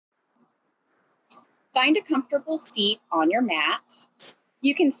Find a comfortable seat on your mat.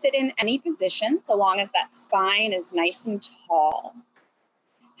 You can sit in any position so long as that spine is nice and tall.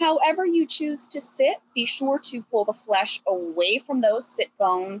 However you choose to sit, be sure to pull the flesh away from those sit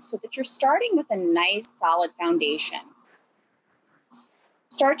bones so that you're starting with a nice solid foundation.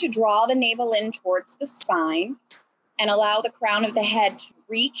 Start to draw the navel in towards the spine and allow the crown of the head to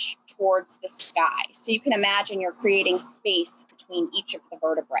reach towards the sky. So you can imagine you're creating space between each of the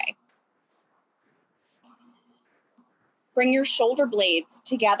vertebrae. Bring your shoulder blades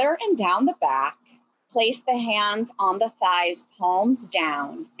together and down the back. Place the hands on the thighs, palms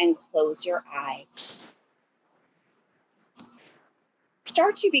down, and close your eyes.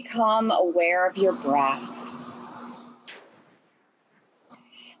 Start to become aware of your breath.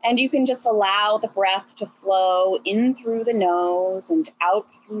 And you can just allow the breath to flow in through the nose and out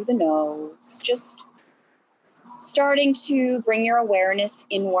through the nose. Just starting to bring your awareness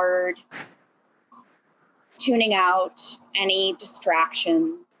inward, tuning out any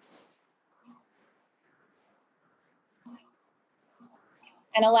distractions.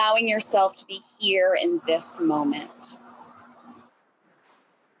 And allowing yourself to be here in this moment.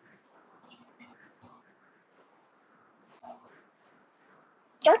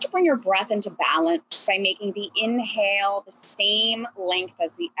 Start to bring your breath into balance by making the inhale the same length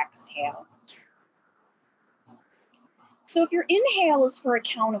as the exhale. So if your inhale is for a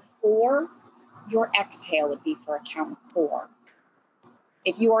count of 4, your exhale would be for a count of 4.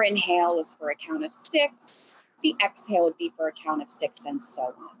 If your inhale is for a count of 6, the exhale would be for a count of 6, and so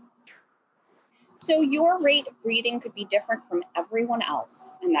on. So your rate of breathing could be different from everyone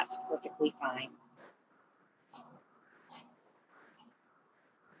else, and that's perfectly fine.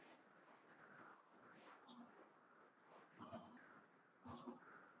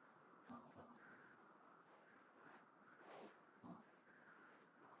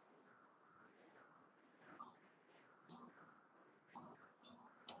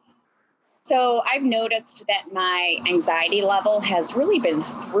 So I've noticed that my anxiety level has really been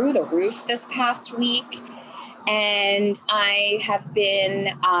through the roof this past week. And I have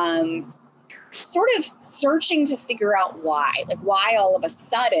been sort of searching to figure out why. Like, why all of a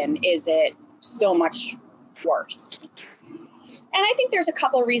sudden is it so much worse? And I think there's a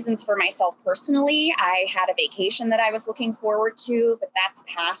couple of reasons for myself personally. I had a vacation that I was looking forward to, but that's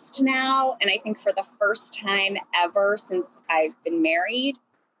past now. And I think for the first time ever since I've been married,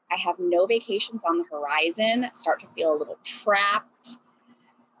 I have no vacations on the horizon. I start to feel a little trapped.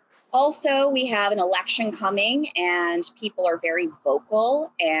 Also, we have an election coming and people are very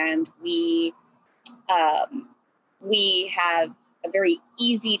vocal, and we have a very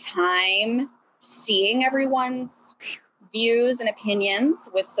easy time seeing everyone's views and opinions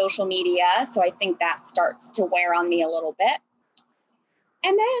with social media. So I think that starts to wear on me a little bit.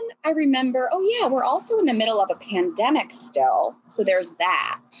 And then I remember, oh yeah, we're also in the middle of a pandemic still. So there's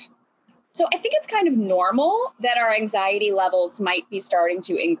that. So I think it's kind of normal that our anxiety levels might be starting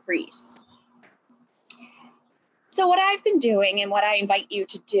to increase. So what I've been doing and what I invite you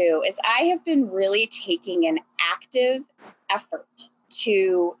to do is I have been really taking an active effort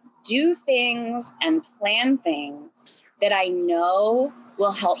to do things and plan things that I know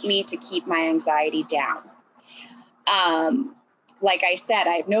will help me to keep my anxiety down. Like I said,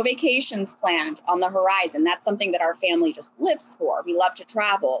 I have no vacations planned on the horizon. That's something that our family just lives for. We love to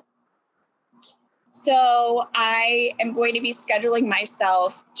travel. So I am going to be scheduling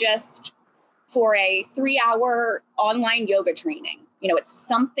myself just for a 3-hour online yoga training. You know, it's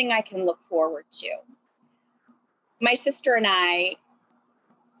something I can look forward to. My sister and I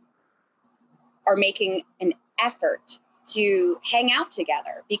are making an effort to hang out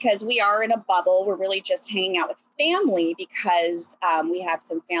together because we are in a bubble. We're really just hanging out with family because we have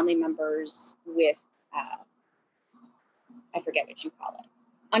some family members with, I forget what you call it,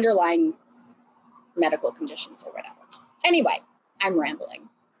 underlying medical conditions or whatever. Anyway, I'm rambling.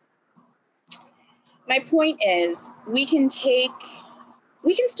 My point is we can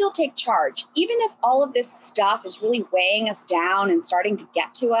still take charge. Even if all of this stuff is really weighing us down and starting to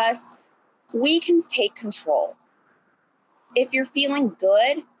get to us, we can take control. If you're feeling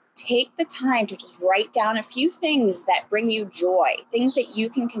good, take the time to just write down a few things that bring you joy, things that you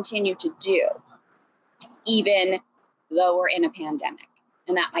can continue to do, even though we're in a pandemic.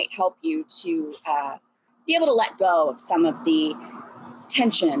 And that might help you to be able to let go of some of the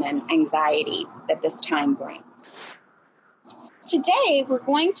tension and anxiety that this time brings. Today, we're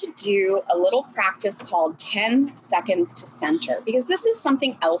going to do a little practice called 10 seconds to center, because this is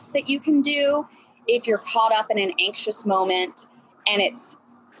something else that you can do if you're caught up in an anxious moment, and it's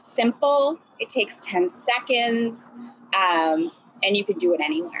simple. It takes 10 seconds, and you can do it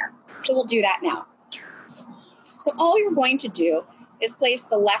anywhere. So we'll do that now. So all you're going to do is place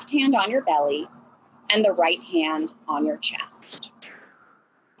the left hand on your belly and the right hand on your chest.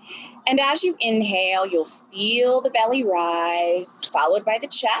 And as you inhale, you'll feel the belly rise, followed by the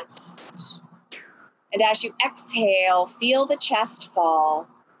chest. And as you exhale, feel the chest fall,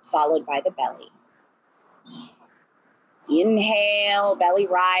 followed by the belly. Inhale, belly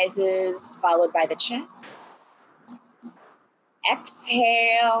rises, followed by the chest.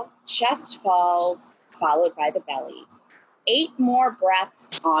 Exhale, chest falls, followed by the belly. 8 more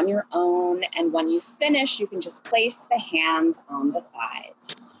breaths on your own, and when you finish, you can just place the hands on the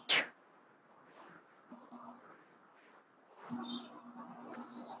thighs.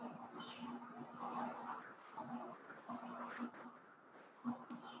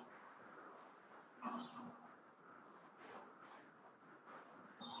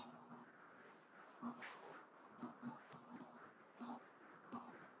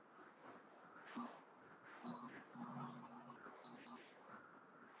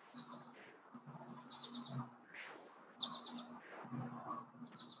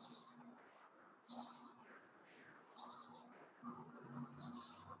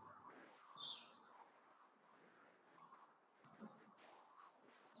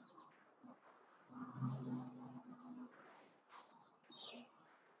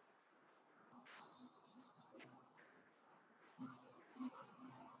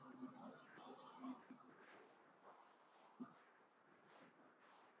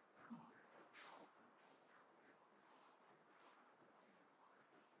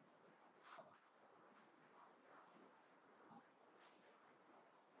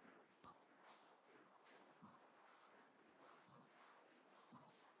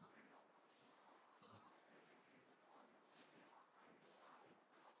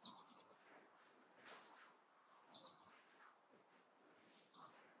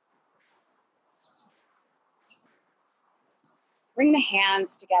 Bring the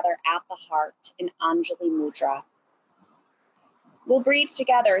hands together at the heart in Anjali Mudra. We'll breathe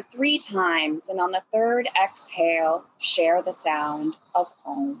together 3 times, and on the 3rd exhale, share the sound of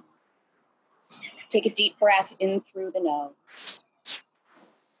Om. Take a deep breath in through the nose.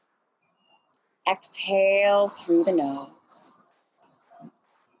 Exhale through the nose.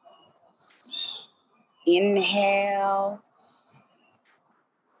 Inhale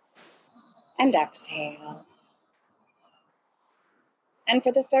and exhale. And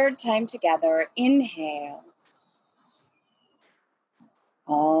for the 3rd time together, inhale.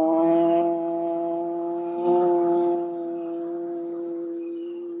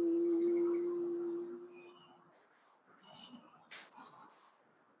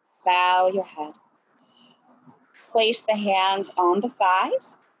 Bow your head. Place the hands on the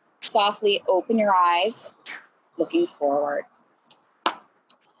thighs. Softly open your eyes, looking forward.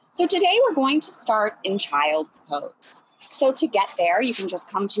 So today we're going to start in child's pose. So to get there, you can just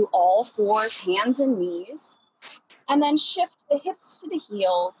come to all 4s, hands and knees, and then shift the hips to the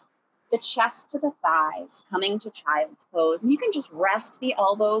heels, the chest to the thighs, coming to child's pose. And you can just rest the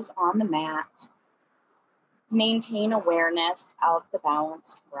elbows on the mat. Maintain awareness of the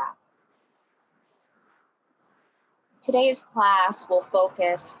balanced breath. Today's class will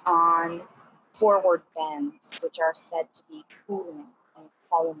focus on forward bends, which are said to be cooling and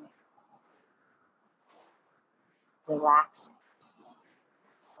calming, relaxing.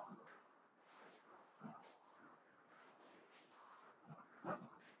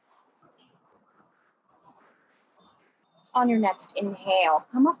 On your next inhale,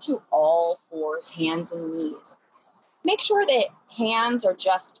 come up to all 4s, hands and knees. Make sure that hands are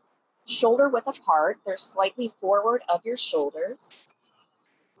just shoulder width apart. They're slightly forward of your shoulders.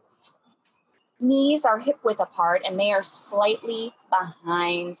 Knees are hip width apart, and they are slightly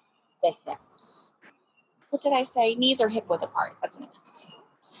behind the hips. What did I say? Knees are hip width apart. That's what I meant to say.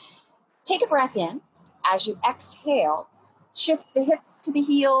 Take a breath in. As you exhale, shift the hips to the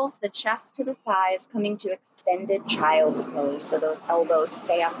heels, the chest to the thighs, coming to extended child's pose, so those elbows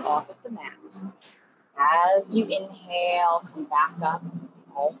stay up off of the mat. As you inhale, come back up,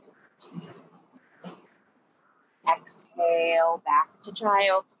 all 4s. Exhale, back to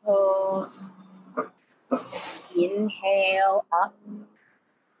child's pose. Inhale, up,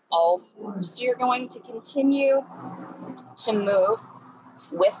 all 4s. So you're going to continue to move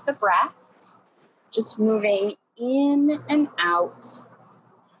with the breath, just moving in and out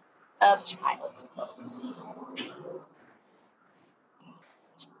of child's pose.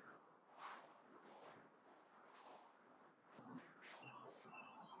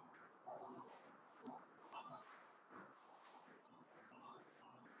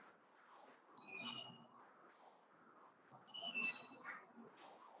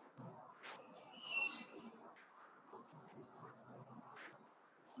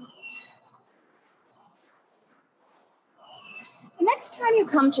 next time you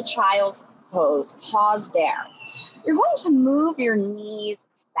come to child's pose, pause there. You're going to move your knees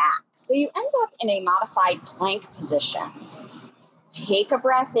back. So you end up in a modified plank position. Take a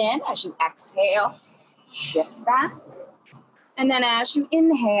breath in as you exhale, shift back. And then as you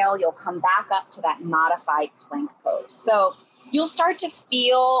inhale, you'll come back up to that modified plank pose. So you'll start to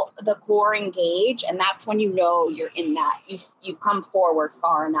feel the core engage, and that's when you know you're in that. You've come forward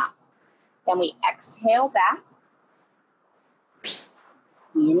far enough. Then we exhale back.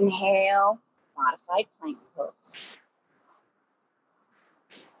 Inhale, modified plank pose.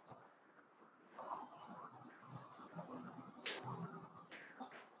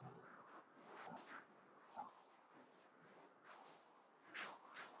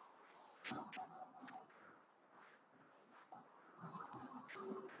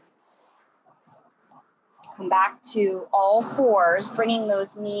 Come back to all fours, bringing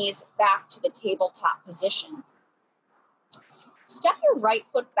those knees back to the tabletop position. Step your right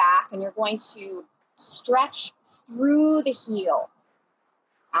foot back, and you're going to stretch through the heel.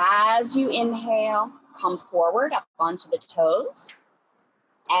 As you inhale, come forward up onto the toes.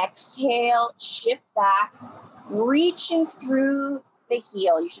 Exhale, shift back, reaching through the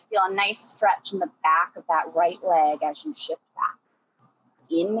heel. You should feel a nice stretch in the back of that right leg as you shift back.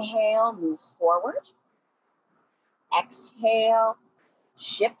 Inhale, move forward. Exhale,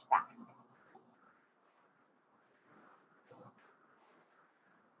 shift back.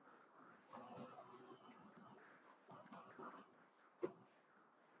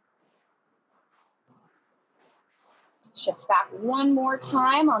 Shift back one more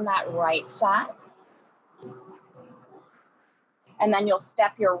time on that right side. And then you'll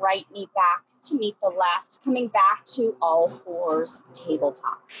step your right knee back to meet the left, coming back to all fours,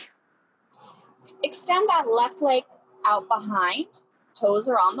 tabletop. Extend that left leg out behind. Toes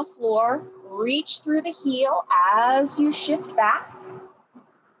are on the floor. Reach through the heel as you shift back.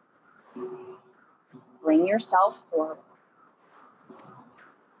 Bring yourself forward.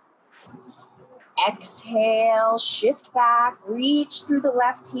 Exhale, shift back, reach through the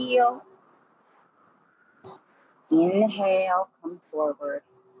left heel. Inhale, come forward.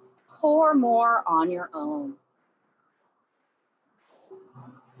 4 more on your own.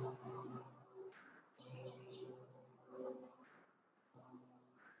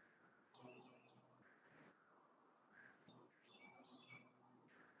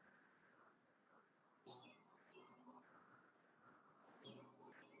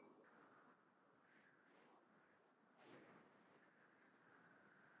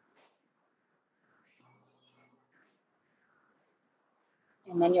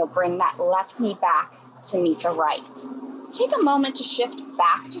 And then you'll bring that left knee back to meet the right. Take a moment to shift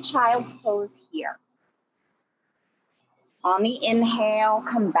back to child's pose here. On the inhale,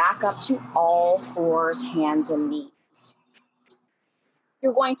 come back up to all fours, hands and knees.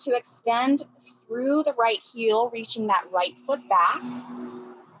 You're going to extend through the right heel, reaching that right foot back.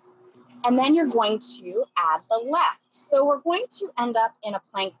 And then you're going to add the left. So we're going to end up in a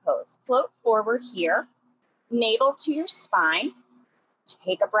plank pose. Float forward here, navel to your spine.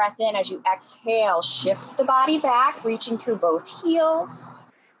 Take a breath in as you exhale. Shift the body back, reaching through both heels.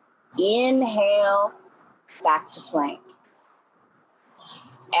 Inhale, back to plank.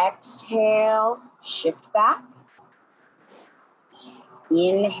 Exhale, shift back.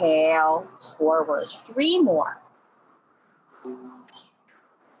 Inhale, forward. 3 more.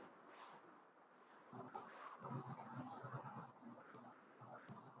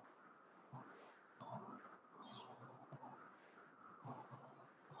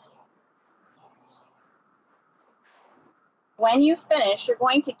 When you finish, you're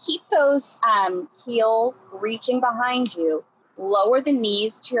going to keep those heels reaching behind you, lower the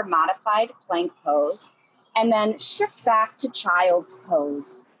knees to your modified plank pose, and then shift back to child's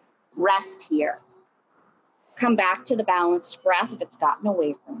pose. Rest here. Come back to the balanced breath if it's gotten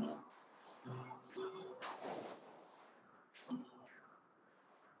away from you.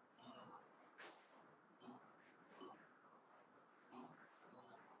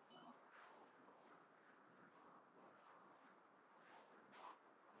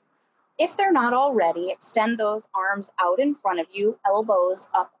 If they're not already, extend those arms out in front of you, elbows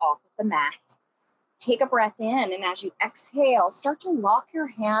up off of the mat. Take a breath in, and as you exhale, start to walk your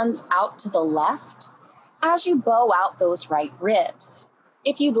hands out to the left as you bow out those right ribs.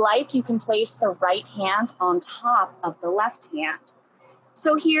 If you'd like, you can place the right hand on top of the left hand.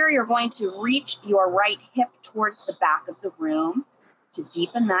 So here you're going to reach your right hip towards the back of the room to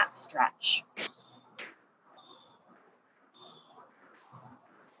deepen that stretch.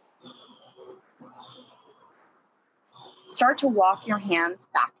 Start to walk your hands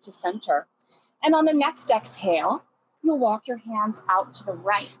back to center. And on the next exhale, You'll walk your hands out to the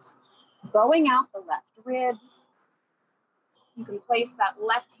right, bowing out the left ribs. You can place that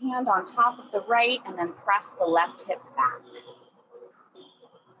left hand on top of the right and then press the left hip back.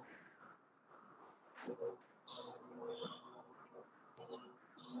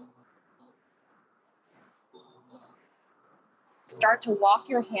 Start to walk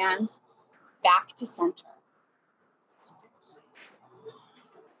your hands back to center.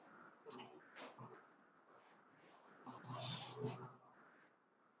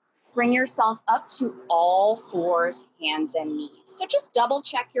 Bring yourself up to all fours, hands and knees. So just double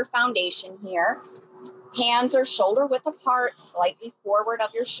check your foundation here. Hands are shoulder width apart, slightly forward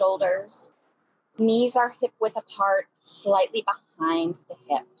of your shoulders. Knees are hip width apart, slightly behind the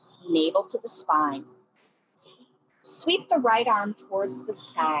hips, navel to the spine. Sweep the right arm towards the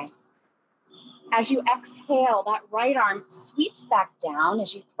sky. As you exhale, that right arm sweeps back down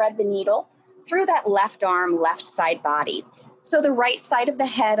as you thread the needle through that left arm, left side body. So the right side of the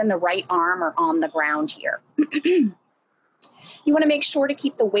head and the right arm are on the ground here. You want to make sure to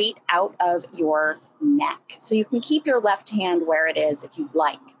keep the weight out of your neck. So you can keep your left hand where it is if you'd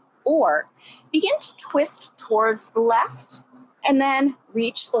like. Or begin to twist towards the left and then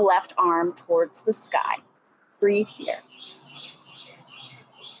reach the left arm towards the sky. Breathe here.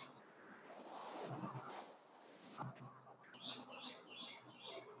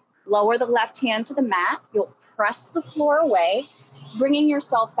 Lower the left hand to the mat. You'll press the floor away, bringing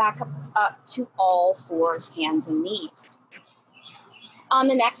yourself back up to all fours, hands and knees. On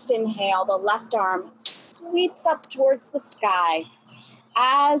the next inhale, the left arm sweeps up towards the sky.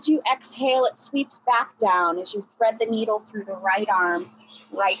 As you exhale, it sweeps back down as you thread the needle through the right arm,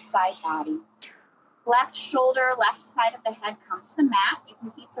 right side body. Left shoulder, left side of the head come to the mat. You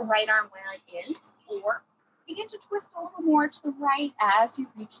can keep the right arm where it is, or begin to twist a little more to the right as you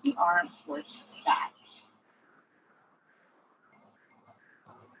reach the arm towards the sky.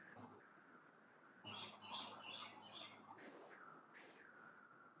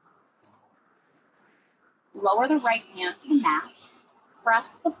 Lower the right hand to the mat.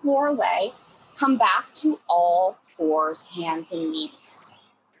 Press the floor away. Come back to all fours, hands and knees.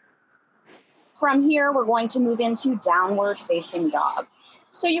 From here, we're going to move into downward facing dog.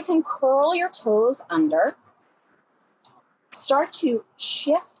 So you can curl your toes under. Start to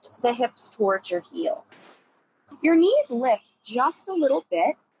shift the hips towards your heels. Your knees lift just a little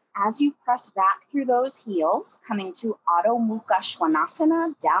bit as you press back through those heels, coming to Adho Mukha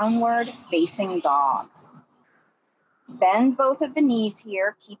Svanasana, downward facing dog. Bend both of the knees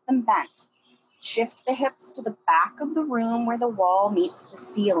here, keep them bent. Shift the hips to the back of the room where the wall meets the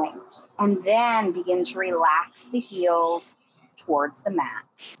ceiling, and then begin to relax the heels towards the mat.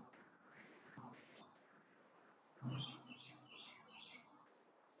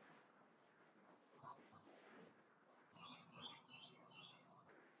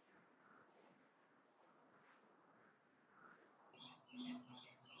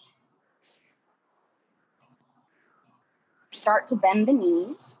 Start to bend the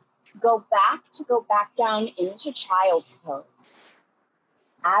knees. Go back down into child's pose.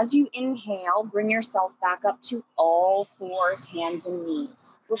 As you inhale, bring yourself back up to all fours, hands and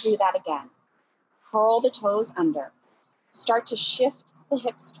knees. We'll do that again. Curl the toes under. Start to shift the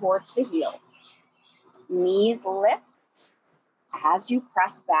hips towards the heels. Knees lift as you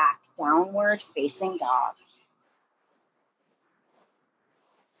press back, downward facing dog.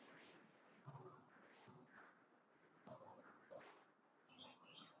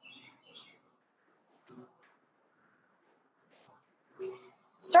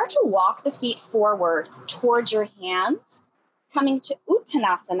 Start to walk the feet forward towards your hands, coming to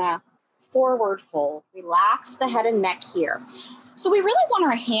Uttanasana, forward fold. Relax the head and neck here. So we really want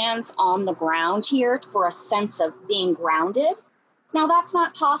our hands on the ground here for a sense of being grounded. Now that's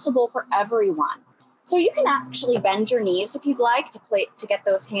not possible for everyone. So you can actually bend your knees if you'd like to get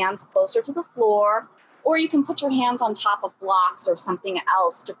those hands closer to the floor, or you can put your hands on top of blocks or something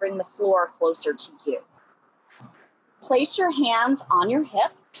else to bring the floor closer to you. Place your hands on your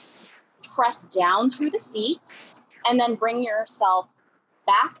hips, press down through the feet, and then bring yourself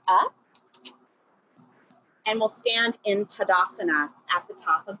back up. And we'll stand in Tadasana at the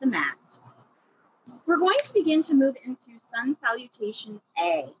top of the mat. We're going to begin to move into Sun Salutation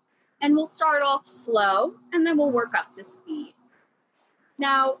A. And we'll start off slow, and then we'll work up to speed.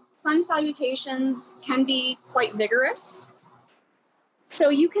 Now, Sun Salutations can be quite vigorous, so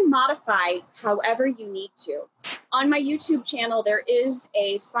you can modify however you need to. On my YouTube channel, there is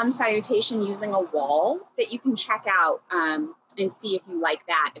a Sun Salutation using a wall that you can check out and see if you like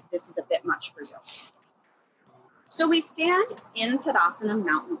that, if this is a bit much for you. So we stand in Tadasana,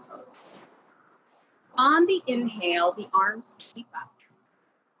 mountain pose. On the inhale, the arms sweep up.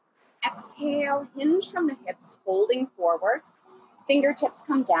 Exhale, hinge from the hips, folding forward. Fingertips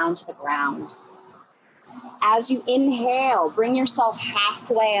come down to the ground. As you inhale, bring yourself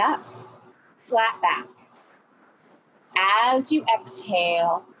halfway up, flat back. As you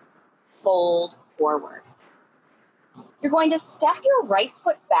exhale, fold forward. You're going to step your right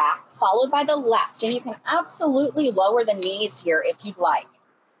foot back, followed by the left, and you can absolutely lower the knees here if you'd like.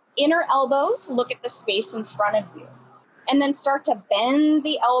 Inner elbows, look at the space in front of you. And then start to bend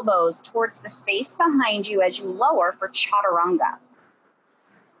the elbows towards the space behind you as you lower for chaturanga.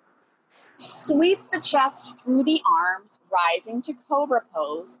 Sweep the chest through the arms, rising to cobra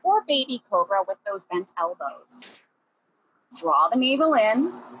pose or baby cobra with those bent elbows. Draw the navel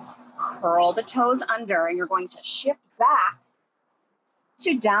in, curl the toes under, and you're going to shift back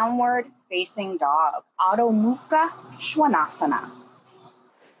to downward facing dog, Adho Mukha Svanasana.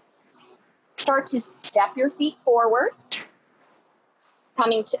 Start to step your feet forward,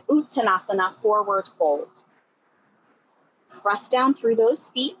 coming to Uttanasana, forward fold. Press down through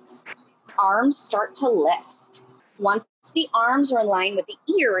those feet. Arms start to lift. Once the arms are in line with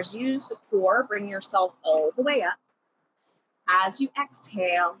the ears, use the core, bring yourself all the way up. As you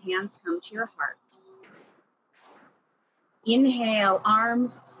exhale, hands come to your heart. Inhale,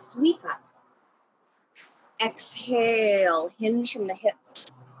 arms sweep up. Exhale, hinge from the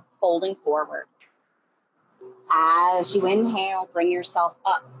hips, folding forward. As you inhale, bring yourself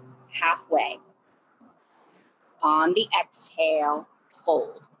up halfway. On the exhale,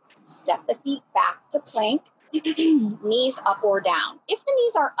 fold. Step the feet back to plank, knees up or down. If the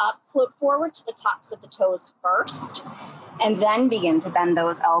knees are up, float forward to the tops of the toes first, and then begin to bend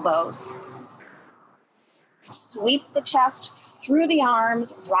those elbows. Sweep the chest through the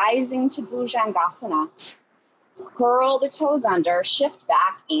arms, rising to Bhujangasana. Curl the toes under, shift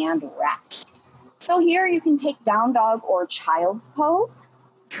back, and rest. So here you can take down dog or child's pose.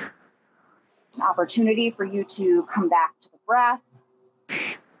 It's an opportunity for you to come back to the breath,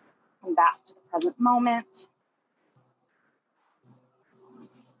 come back to the present moment.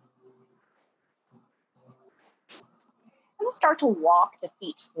 And we'll start to walk the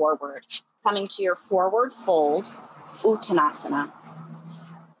feet forward, coming to your forward fold, Uttanasana.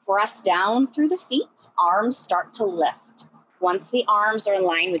 Press down through the feet, arms start to lift. Once the arms are in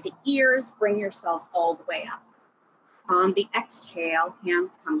line with the ears, bring yourself all the way up. On the exhale,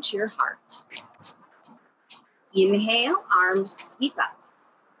 hands come to your heart. Inhale, arms sweep up.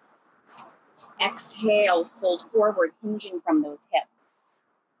 Exhale, fold forward, hinging from those hips.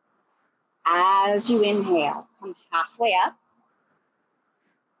 As you inhale, come halfway up.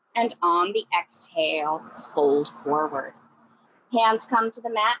 And on the exhale, fold forward. Hands come to the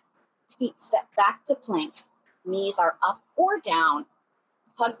mat, feet step back to plank. Knees are up or down.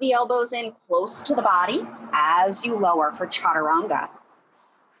 Hug the elbows in close to the body as you lower for chaturanga.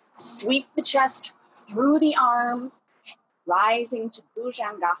 Sweep the chest through the arms, rising to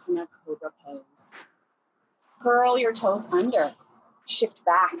Bhujangasana, cobra pose. Curl your toes under, shift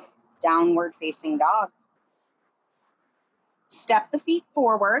back, downward facing dog. Step the feet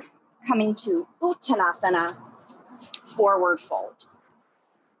forward, coming to Uttanasana, forward fold.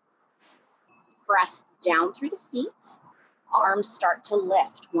 Press down through the feet. Arms start to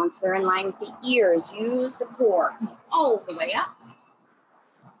lift. Once they're in line with the ears, use the core. Come all the way up.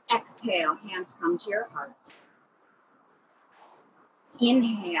 Exhale, hands come to your heart.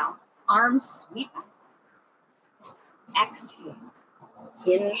 Inhale, arms sweep up. Exhale,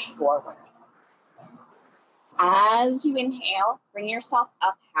 hinge forward. As you inhale, bring yourself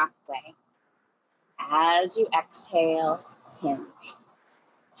up halfway. As you exhale, hinge.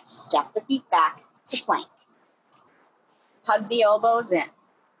 Step the feet back to plank. Hug the elbows in.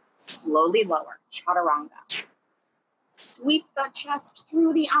 Slowly lower, chaturanga. Sweep the chest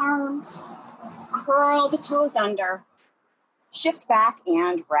through the arms. Curl the toes under. Shift back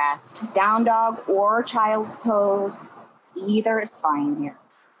and rest. Down dog or child's pose. Either is fine here.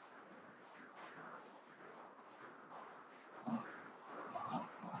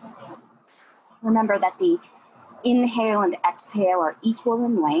 Remember that the inhale and exhale are equal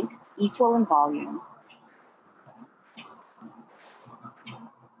in length, equal in volume.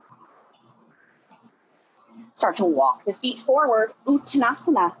 Start to walk the feet forward,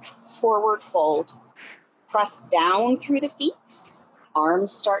 Uttanasana, forward fold. Press down through the feet,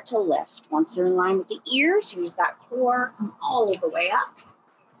 arms start to lift. Once they're in line with the ears, use that core, come all the way up.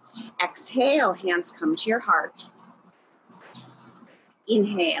 Exhale, hands come to your heart.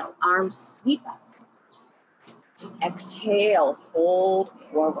 Inhale, arms sweep up. Exhale, fold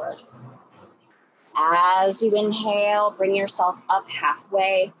forward. As you inhale, bring yourself up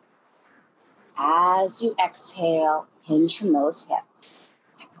halfway. As you exhale, hinge from those hips.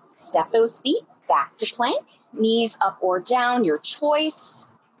 Step those feet back to plank, knees up or down, your choice.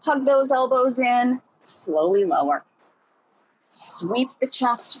 Hug those elbows in, slowly lower. Sweep the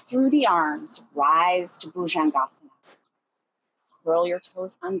chest through the arms, rise to Bhujangasana. Curl your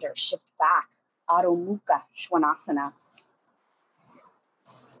toes under, shift back, Adho Mukha Svanasana.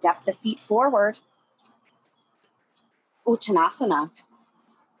 Step the feet forward, Uttanasana.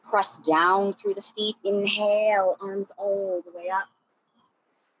 Press down through the feet, inhale, arms all the way up.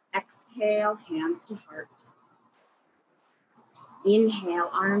 Exhale, hands to heart. Inhale,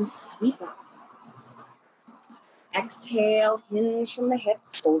 arms sweep up. Exhale, hinge from the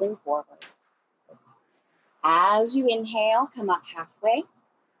hips, folding forward. As you inhale, come up halfway.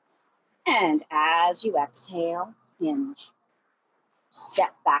 And as you exhale, hinge.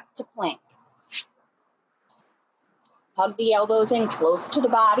 Step back to plank. Hug the elbows in close to the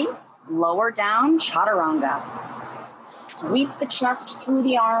body. Lower down, chaturanga. Sweep the chest through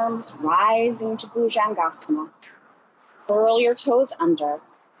the arms, rising to Bhujangasana. Curl your toes under.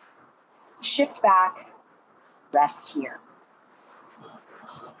 Shift back. Rest here.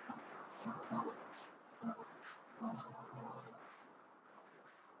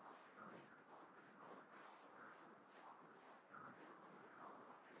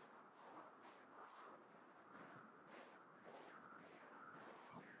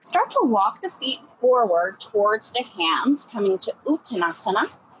 Start to walk the feet forward towards the hands, coming to Uttanasana,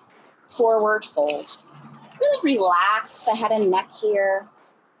 forward fold. Really relax the head and neck here.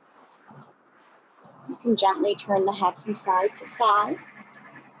 You can gently turn the head from side to side.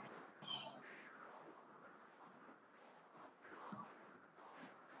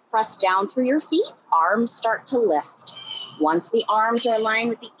 Press down through your feet, arms start to lift. Once the arms are aligned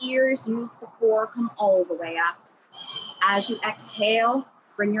with the ears, use the core, come all the way up. As you exhale,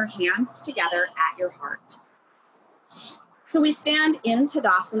 bring your hands together at your heart. So we stand in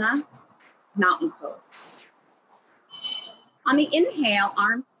Tadasana, mountain pose. On the inhale,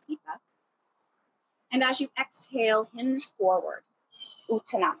 arms steep up. And as you exhale, hinge forward,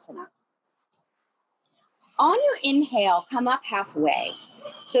 Uttanasana. On your inhale, come up halfway.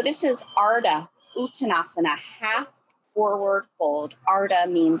 So this is Ardha Uttanasana, half forward fold. Ardha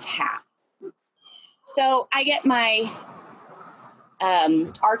means half. So I get my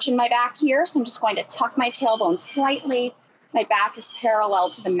arch in my back here, so I'm just going to tuck my tailbone slightly. My back is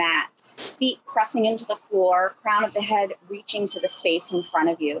parallel to the mat. Feet pressing into the floor, crown of the head reaching to the space in front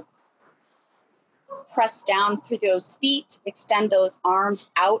of you. Press down through those feet, extend those arms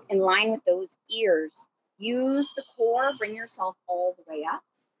out in line with those ears. Use the core, bring yourself all the way up.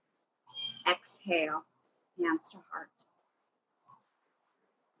 Exhale, hands to heart.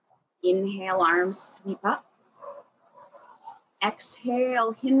 Inhale, arms sweep up.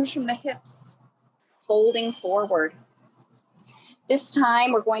 Exhale, hinge from the hips, folding forward. This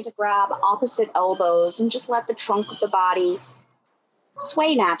time we're going to grab opposite elbows and just let the trunk of the body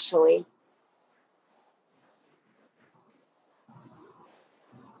sway naturally.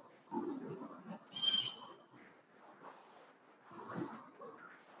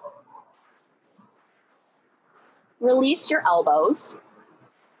 Release your elbows.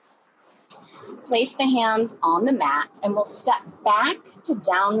 Place the hands on the mat and we'll step back to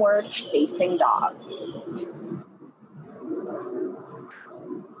downward facing dog.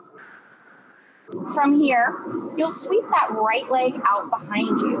 From here, you'll sweep that right leg out behind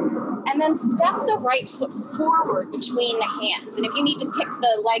you and then step the right foot forward between the hands. And if you need to pick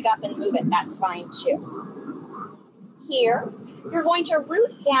the leg up and move it, that's fine too. Here, you're going to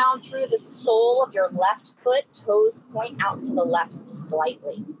root down through the sole of your left foot, toes point out to the left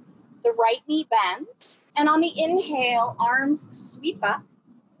slightly. The right knee bends, and on the inhale, arms sweep up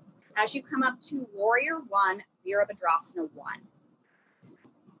as you come up to Warrior One, Virabhadrasana 1.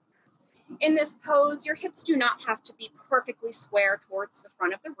 In this pose, your hips do not have to be perfectly square towards the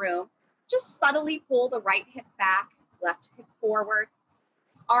front of the room. Just subtly pull the right hip back, left hip forward.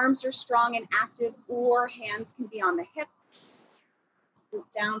 Arms are strong and active, or hands can be on the hips. Root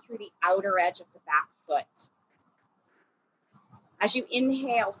down through the outer edge of the back foot. As you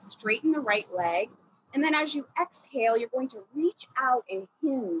inhale, straighten the right leg. And then as you exhale, you're going to reach out and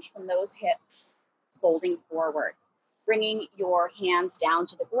hinge from those hips, folding forward, bringing your hands down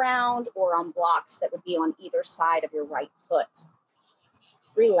to the ground or on blocks that would be on either side of your right foot.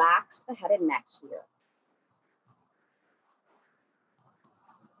 Relax the head and neck here.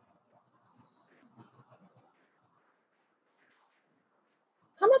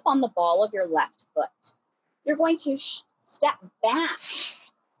 Come up on the ball of your left foot. You're going to step back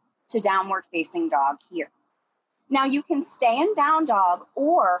to downward facing dog here. Now you can stay in down dog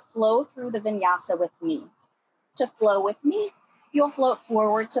or flow through the vinyasa with me. To flow with me, you'll float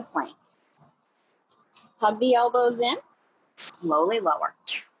forward to plank. Hug the elbows in, slowly lower.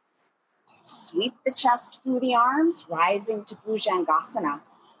 Sweep the chest through the arms, rising to bhujangasana.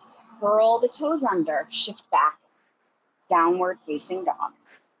 Curl the toes under, shift back, downward facing dog.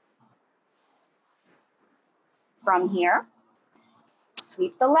 From here,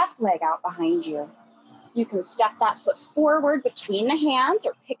 sweep the left leg out behind you. You can step that foot forward between the hands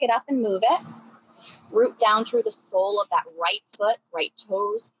or pick it up and move it. Root down through the sole of that right foot, right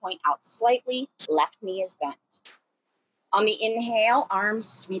toes point out slightly, left knee is bent. On the inhale, arms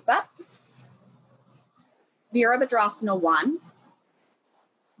sweep up. Virabhadrasana 1,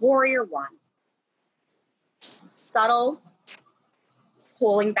 Warrior 1. Subtle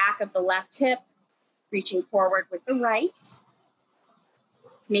pulling back of the left hip, reaching forward with the right.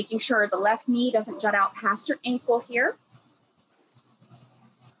 Making sure the left knee doesn't jut out past your ankle here.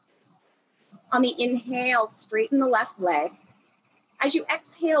 On the inhale, straighten the left leg. As you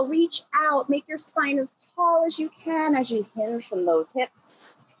exhale, reach out, make your spine as tall as you can as you hinge from those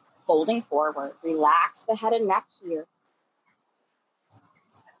hips. Folding forward, relax the head and neck here.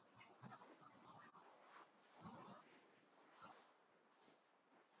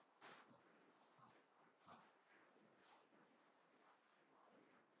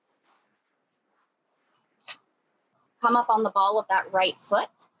 Come up on the ball of that right foot.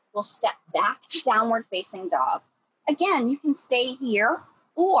 We'll step back to downward facing dog. Again, you can stay here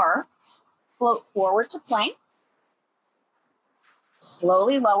or float forward to plank.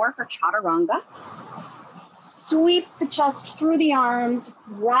 Slowly lower for chaturanga. Sweep the chest through the arms,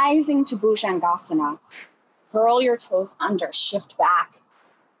 rising to bhujangasana. Curl your toes under, shift back,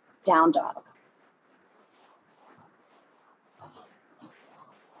 down dog.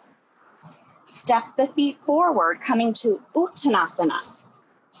 Step the feet forward, coming to uttanasana.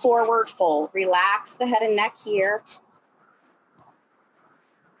 Forward fold. Relax the head and neck here.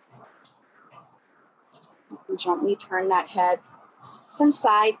 You can gently turn that head from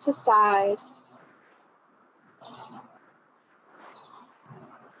side to side.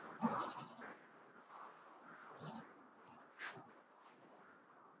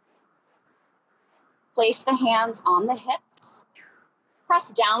 Place the hands on the hips.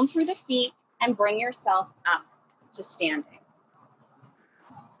 Press down through the feet and bring yourself up to standing.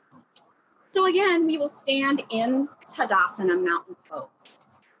 So again, we will stand in Tadasana, mountain pose.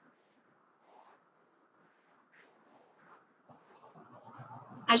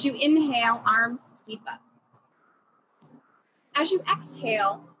 As you inhale, arms sweep up. As you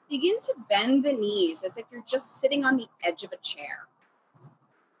exhale, begin to bend the knees as if you're just sitting on the edge of a chair.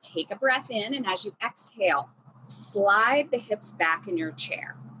 Take a breath in, and as you exhale, slide the hips back in your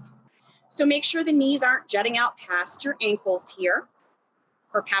chair. So make sure the knees aren't jutting out past your ankles here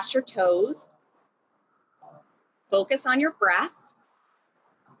or past your toes. Focus on your breath.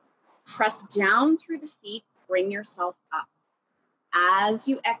 Press down through the feet, bring yourself up. As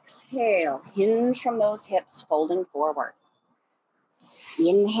you exhale, hinge from those hips, folding forward.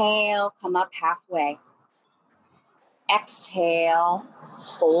 Inhale, come up halfway. Exhale,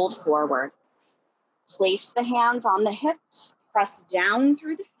 fold forward. Place the hands on the hips, press down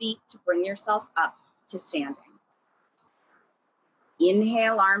through the feet to bring yourself up to standing.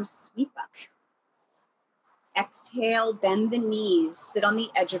 Inhale, arms sweep up. Exhale, bend the knees, sit on the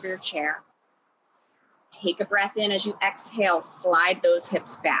edge of your chair. Take a breath in. As you exhale, slide those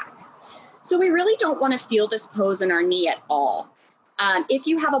hips back. So we really don't want to feel this pose in our knee at all. If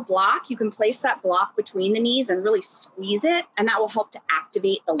you have a block, you can place that block between the knees and really squeeze it, and that will help to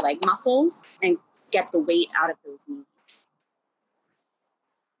activate the leg muscles and get the weight out of those knees.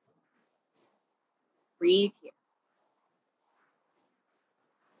 Breathe here.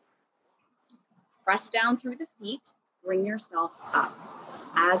 Press down through the feet, bring yourself up.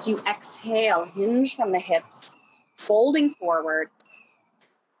 As you exhale, hinge from the hips, folding forward,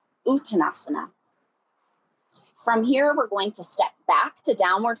 Uttanasana. From here, we're going to step back to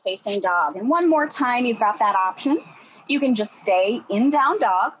downward facing dog. And one more time, you've got that option. You can just stay in down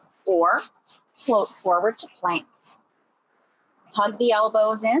dog or float forward to plank. Hug the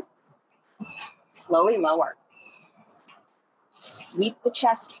elbows in, slowly lower. Sweep the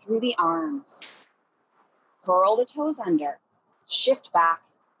chest through the arms. Curl the toes under, shift back,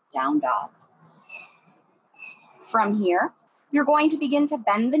 down dog. From here, you're going to begin to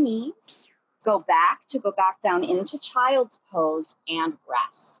bend the knees, go back down into child's pose and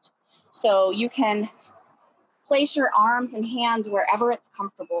rest. So you can place your arms and hands wherever it's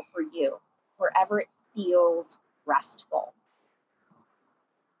comfortable for you, wherever it feels restful.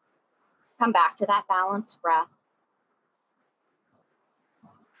 Come back to that balanced breath.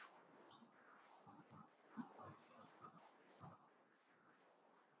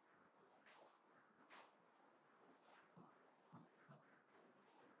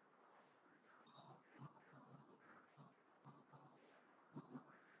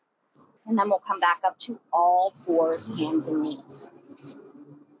 And then we'll come back up to all fours, hands and knees.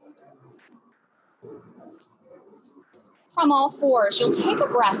 From all fours, you'll take a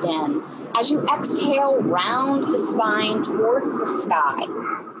breath in. As you exhale, round the spine towards the sky.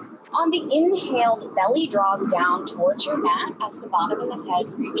 On the inhale, the belly draws down towards your mat as the bottom of the head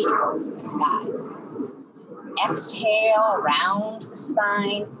reaches towards the sky. Exhale, round the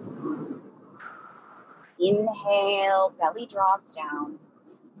spine. Inhale, belly draws down.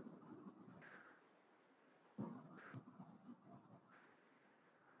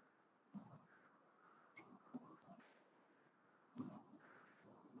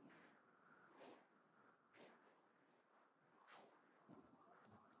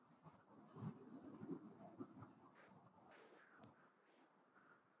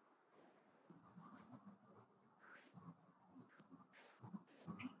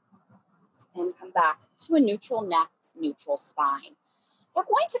 And come back to a neutral neck, neutral spine. We're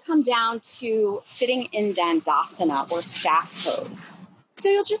going to come down to sitting in Dandasana or staff pose. So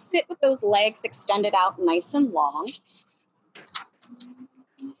you'll just sit with those legs extended out nice and long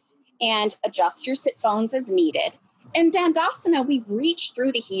and adjust your sit bones as needed. In Dandasana, we reach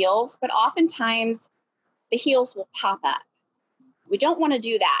through the heels, but oftentimes the heels will pop up. We don't want to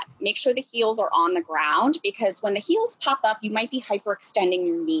do that. Make sure the heels are on the ground because when the heels pop up, you might be hyperextending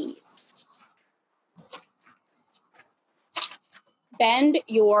your knees. Bend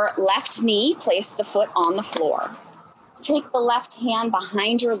your left knee, place the foot on the floor. Take the left hand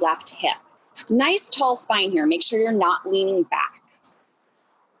behind your left hip. Nice tall spine here. Make sure you're not leaning back.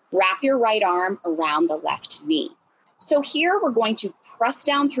 Wrap your right arm around the left knee. So here we're going to press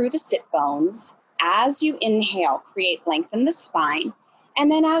down through the sit bones. As you inhale, lengthen the spine. And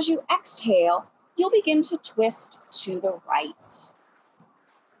then as you exhale, you'll begin to twist to the right.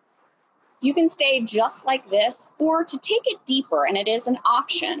 You can stay just like this, or to take it deeper, and it is an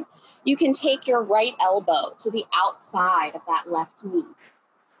option, you can take your right elbow to the outside of that left knee.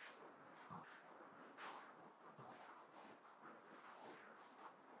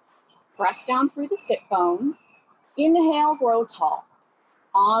 Press down through the sit bones. Inhale, grow tall.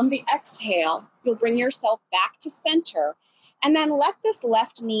 On the exhale, you'll bring yourself back to center, and then let this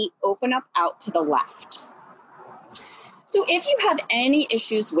left knee open up out to the left. So if you have any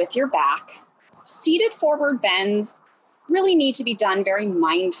issues with your back, seated forward bends really need to be done very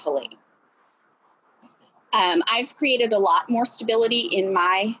mindfully. I've created a lot more stability in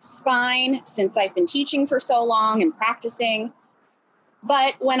my spine since I've been teaching for so long and practicing.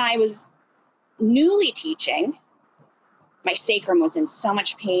 But when I was newly teaching, my sacrum was in so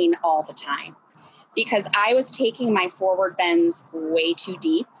much pain all the time because I was taking my forward bends way too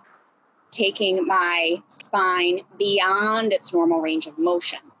deep, taking my spine beyond its normal range of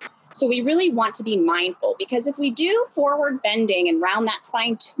motion. So we really want to be mindful because if we do forward bending and round that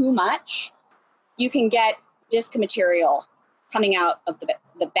spine too much, you can get disc material coming out of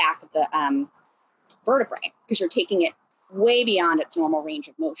the back of the vertebrae because you're taking it way beyond its normal range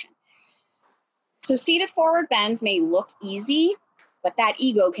of motion. So seated forward bends may look easy, but that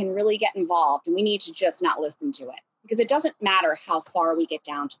ego can really get involved and we need to just not listen to it because it doesn't matter how far we get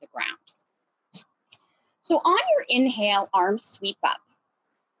down to the ground. So on your inhale, arms sweep up.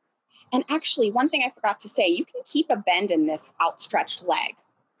 And actually, one thing I forgot to say, you can keep a bend in this outstretched leg.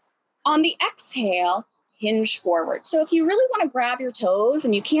 On the exhale, hinge forward. So if you really want to grab your toes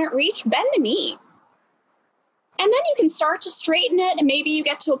and you can't reach, bend the knee. And then you can start to straighten it and maybe you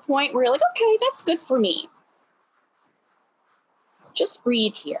get to a point where you're like, okay, that's good for me. Just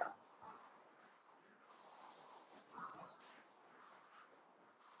breathe here.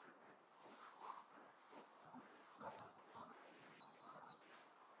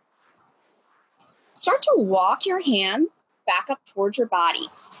 Start to walk your hands back up towards your body.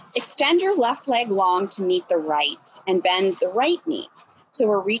 Extend your left leg long to meet the right and bend the right knee. So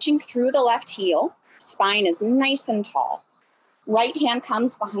we're reaching through the left heel. Spine is nice and tall. Right hand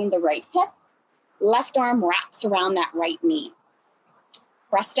comes behind the right hip. Left arm wraps around that right knee.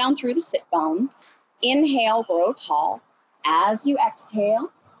 Press down through the sit bones. Inhale, grow tall. As you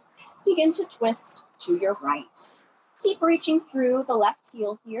exhale, begin to twist to your right. Keep reaching through the left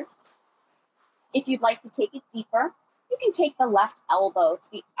heel here. If you'd like to take it deeper, you can take the left elbow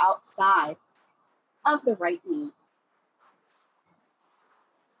to the outside of the right knee.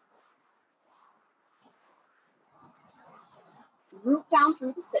 Root down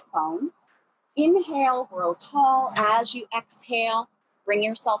through the sit bones. Inhale, grow tall. As you exhale, bring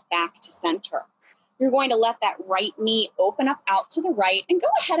yourself back to center. You're going to let that right knee open up out to the right and go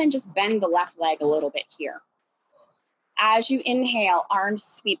ahead and just bend the left leg a little bit here. As you inhale, arms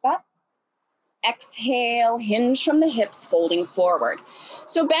sweep up. Exhale, hinge from the hips, folding forward.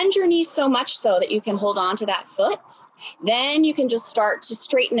 So bend your knees so much so that you can hold on to that foot. Then you can just start to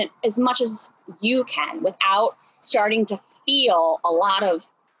straighten it as much as you can without starting to feel a lot of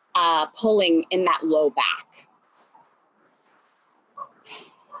pulling in that low back.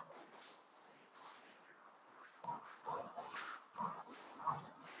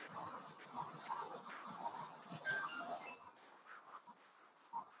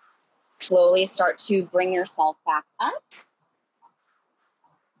 Slowly start to bring yourself back up.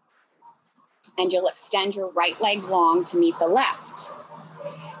 And you'll extend your right leg long to meet the left.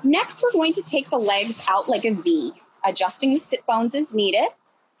 Next, we're going to take the legs out like a V, adjusting the sit bones as needed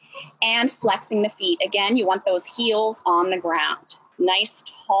and flexing the feet. Again, you want those heels on the ground. Nice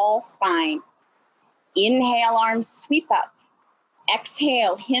tall spine. Inhale, arms sweep up.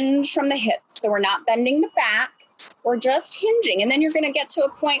 Exhale, hinge from the hips. So we're not bending the back, we're just hinging. And then you're gonna get to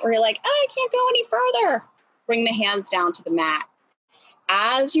a point where you're like, oh, I can't go any further. Bring the hands down to the mat.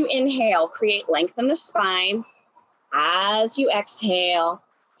 As you inhale, create length in the spine. As you exhale,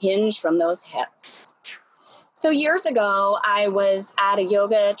 hinge from those hips. So years ago, I was at a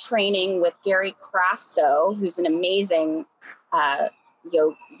yoga training with Gary Craftso, who's an amazing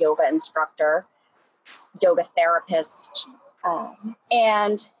yoga instructor, yoga therapist.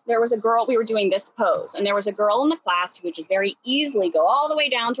 And there was a girl, we were doing this pose, and there was a girl in the class who would just very easily go all the way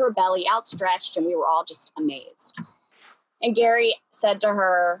down to her belly, outstretched, and we were all just amazed. And Gary said to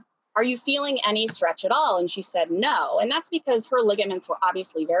her, are you feeling any stretch at all? And she said, no. And that's because her ligaments were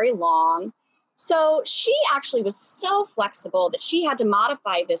obviously very long. So she actually was so flexible that she had to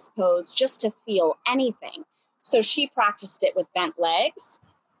modify this pose just to feel anything. So she practiced it with bent legs.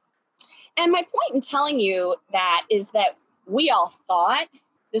 And my point in telling you that is that we all thought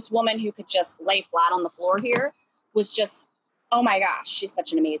this woman who could just lay flat on the floor here was just, oh my gosh, she's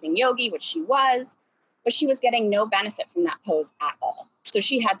such an amazing yogi, which she was. But she was getting no benefit from that pose at all. So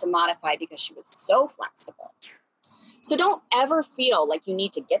she had to modify because she was so flexible. So don't ever feel like you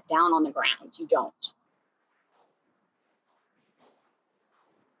need to get down on the ground. You don't.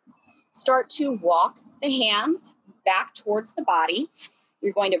 Start to walk the hands back towards the body.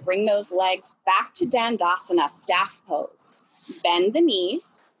 You're going to bring those legs back to Dandasana, staff pose. Bend the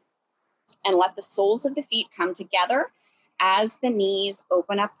knees and let the soles of the feet come together as the knees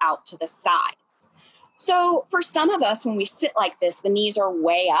open up out to the side. So for some of us, when we sit like this, the knees are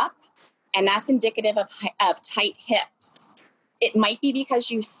way up, and that's indicative of tight hips. It might be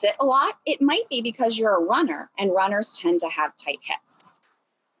because you sit a lot. It might be because you're a runner, and runners tend to have tight hips.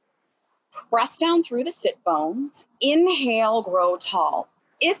 Press down through the sit bones. Inhale, grow tall.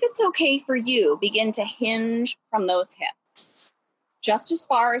 If it's okay for you, begin to hinge from those hips, just as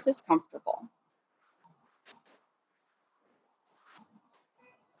far as is comfortable.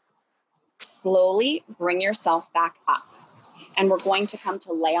 Slowly bring yourself back up. And we're going to come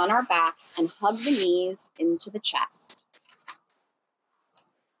to lay on our backs and hug the knees into the chest.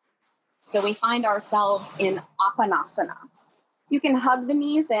 So we find ourselves in Apanasana. You can hug the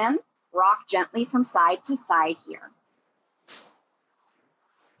knees in, rock gently from side to side here.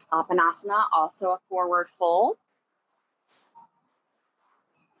 Apanasana, also a forward fold.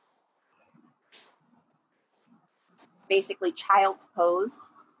 It's basically child's pose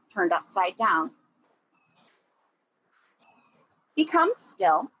turned upside down. Become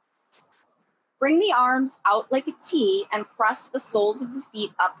still. Bring the arms out like a T and press the soles of the feet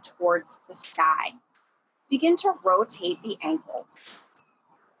up towards the sky. Begin to rotate the ankles.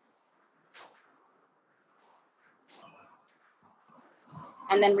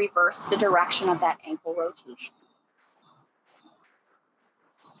 And then reverse the direction of that ankle rotation.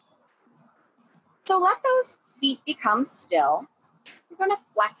 So let those feet become still. We're going to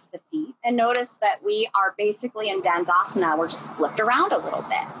flex the feet and notice that we are basically in Dandasana. We're just flipped around a little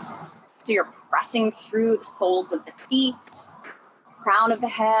bit. So you're pressing through the soles of the feet, crown of the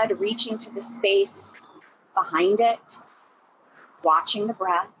head, reaching to the space behind it, watching the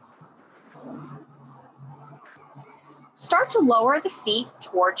breath. Start to lower the feet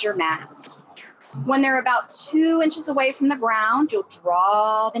towards your mat. When they're about 2 inches away from the ground, you'll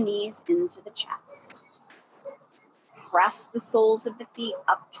draw the knees into the chest. Press the soles of the feet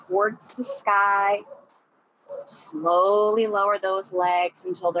up towards the sky. Slowly lower those legs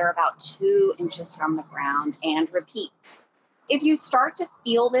until they're about 2 inches from the ground and repeat. If you start to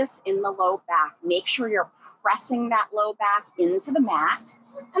feel this in the low back, make sure you're pressing that low back into the mat.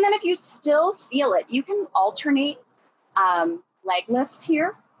 And then if you still feel it, you can alternate leg lifts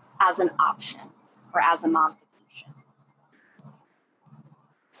here as an option or as a modification.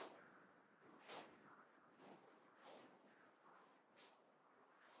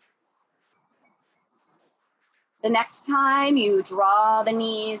 The next time you draw the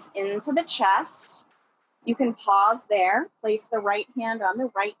knees into the chest, you can pause there, place the right hand on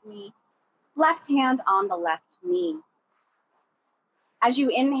the right knee, left hand on the left knee. As you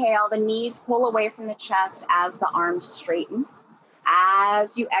inhale, the knees pull away from the chest as the arms straighten.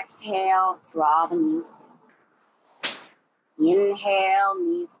 As you exhale, draw the knees in. Inhale,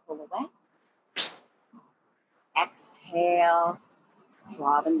 knees pull away. Exhale,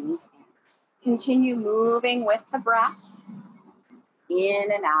 draw the knees in. Continue moving with the breath in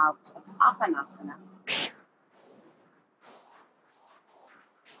and out of Apanasana.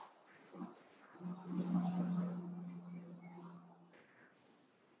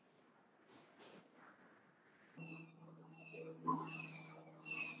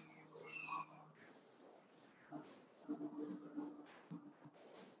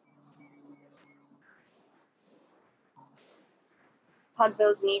 Hug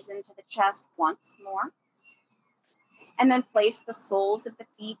those knees into the chest once more. And then place the soles of the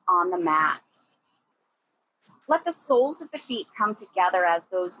feet on the mat. Let the soles of the feet come together as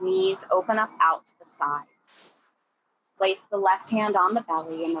those knees open up out to the sides. Place the left hand on the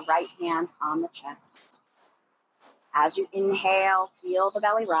belly and the right hand on the chest. As you inhale, feel the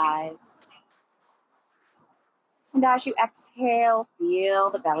belly rise. And as you exhale, feel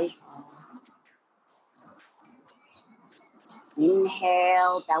the belly fall.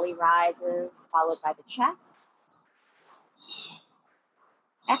 Inhale, belly rises, followed by the chest.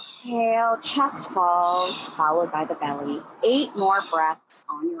 Exhale, chest falls, followed by the belly. 8 more breaths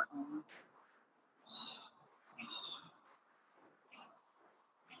on your own.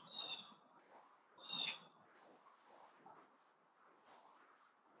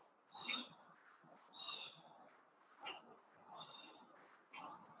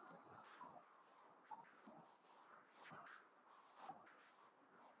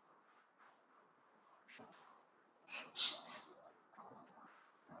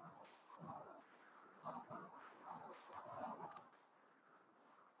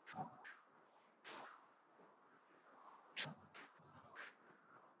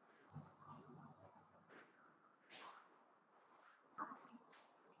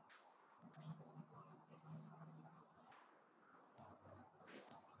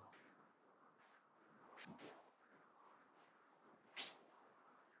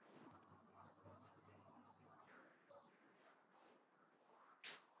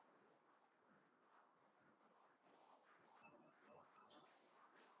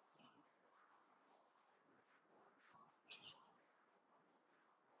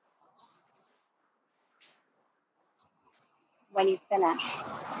 When you finish,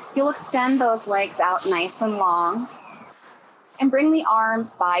 you'll extend those legs out nice and long and bring the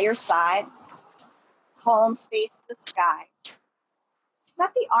arms by your sides. Palms face the sky.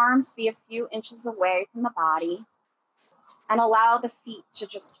 Let the arms be a few inches away from the body and allow the feet to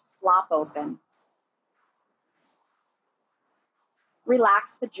just flop open.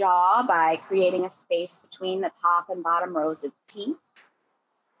 Relax the jaw by creating a space between the top and bottom rows of teeth.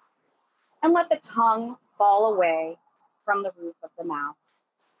 And let the tongue fall away from the roof of the mouth.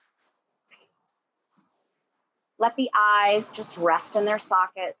 Let the eyes just rest in their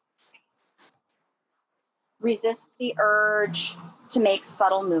sockets. Resist the urge to make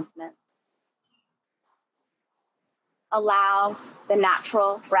subtle movements. Allow the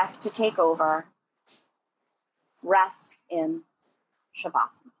natural breath to take over. Rest in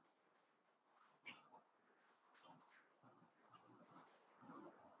Shavasana.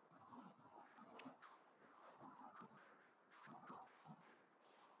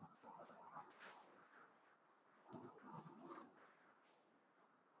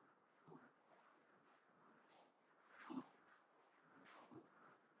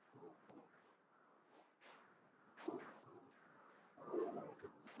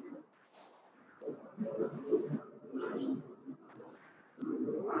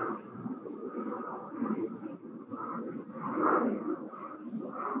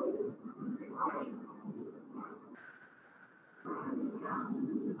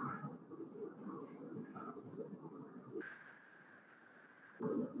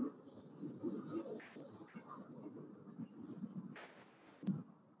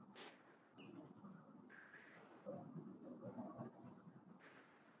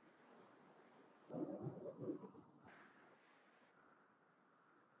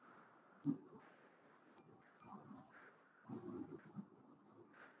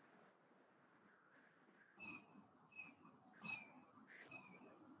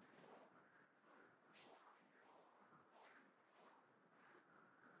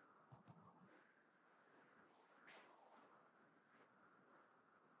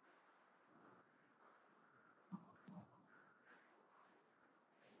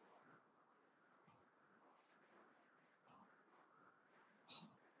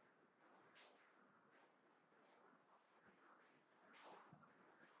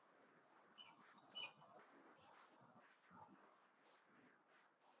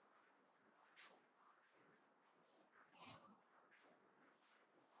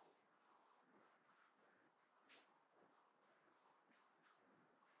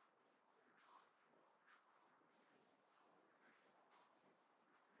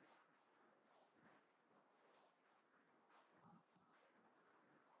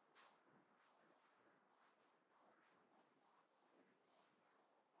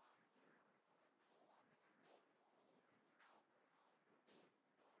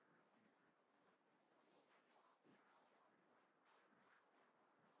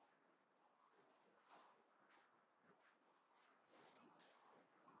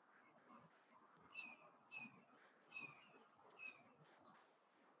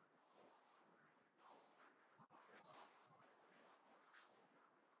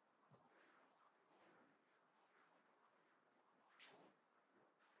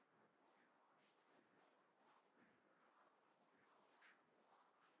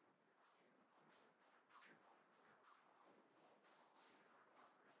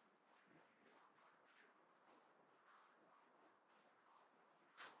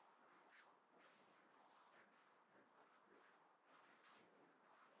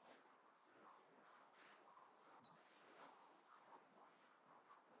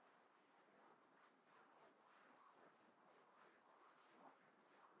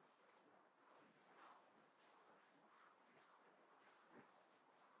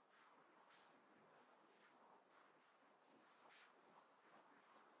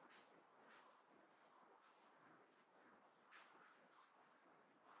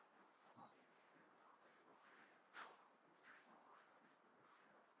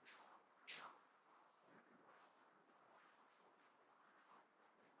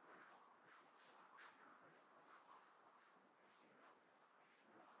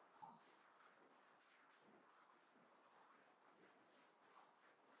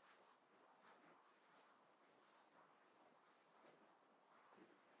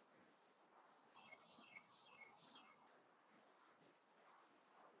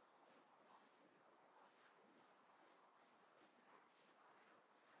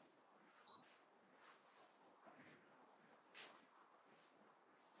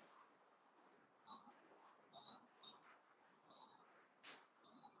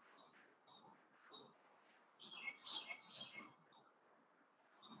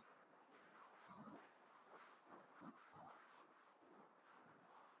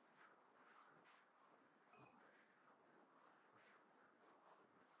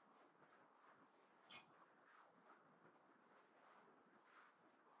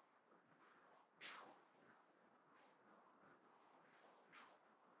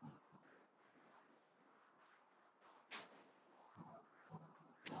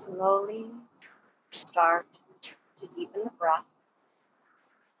 Slowly start to deepen the breath,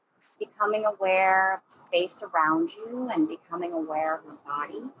 becoming aware of the space around you and becoming aware of your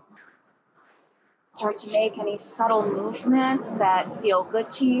body. Start to make any subtle movements that feel good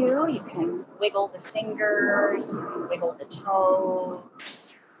to you. You can wiggle the fingers, you can wiggle the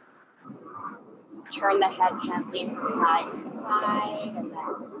toes. Turn the head gently from side to side and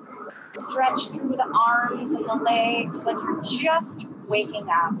then stretch through the arms and the legs like you're just waking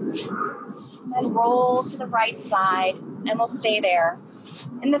up. And then roll to the right side and we'll stay there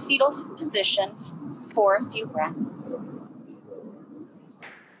in the fetal position for a few breaths.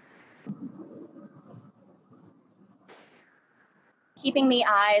 Keeping the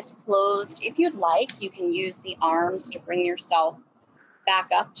eyes closed. If you'd like, you can use the arms to bring yourself back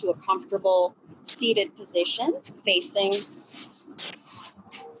up to a comfortable seated position facing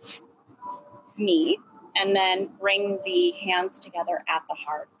me, and then bring the hands together at the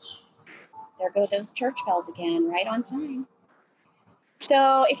heart. There go those church bells again, right on time.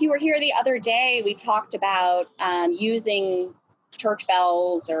 So if you were here the other day, we talked about using church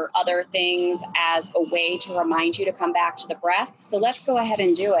bells or other things as a way to remind you to come back to the breath. So let's go ahead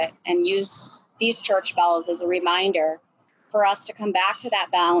and do it and use these church bells as a reminder for us to come back to that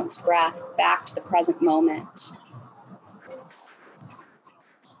balanced breath, back to the present moment.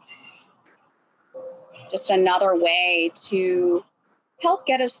 Just another way to help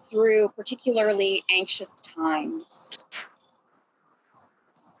get us through particularly anxious times.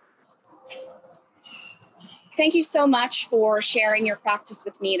 Thank you so much for sharing your practice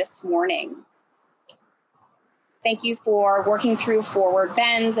with me this morning. Thank you for working through forward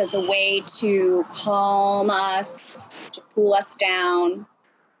bends as a way to calm us, to cool us down.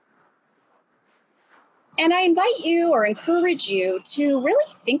 And I invite you or encourage you to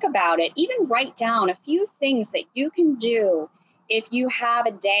really think about it, even write down a few things that you can do if you have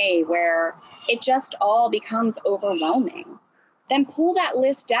a day where it just all becomes overwhelming. Then pull that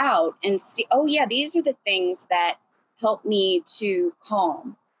list out and see, oh yeah, these are the things that help me to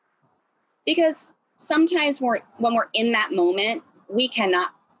calm. Because sometimes when we're in that moment, we cannot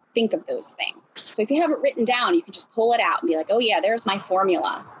think of those things. So if you have it written down, you can just pull it out and be like, oh yeah, there's my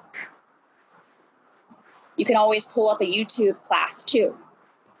formula. You can always pull up a YouTube class too.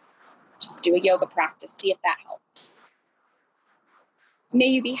 Just do a yoga practice, see if that helps. May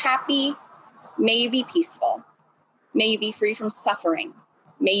you be happy. May you be peaceful. May you be free from suffering.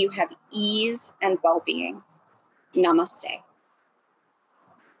 May you have ease and well-being. Namaste.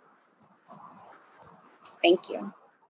 Thank you.